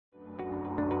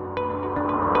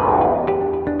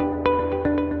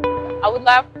would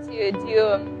love to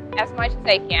do as much as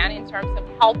I can in terms of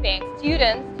helping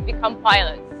students to become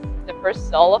pilots. The first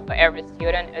solo for every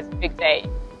student is a big day.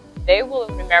 They will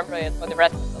remember it for the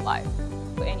rest of their life.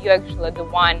 And you're actually the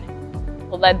one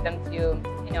who led them to,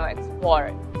 explore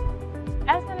it.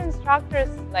 As an instructor,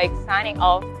 like signing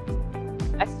off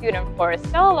a student for a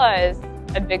solo is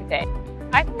a big day.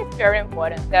 I think it's very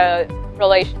important, the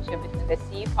relationship between the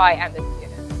CFI and the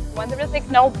student. When there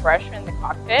is no pressure in the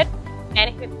cockpit and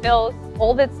he feels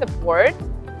all that support,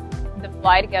 the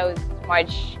flight goes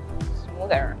much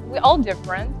smoother. We're all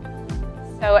different,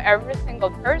 so every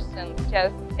single person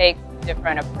just takes a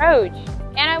different approach.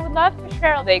 And I would love to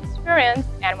share the experience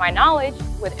and my knowledge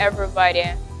with everybody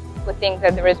who thinks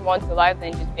that there is more to life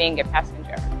than just being a passenger.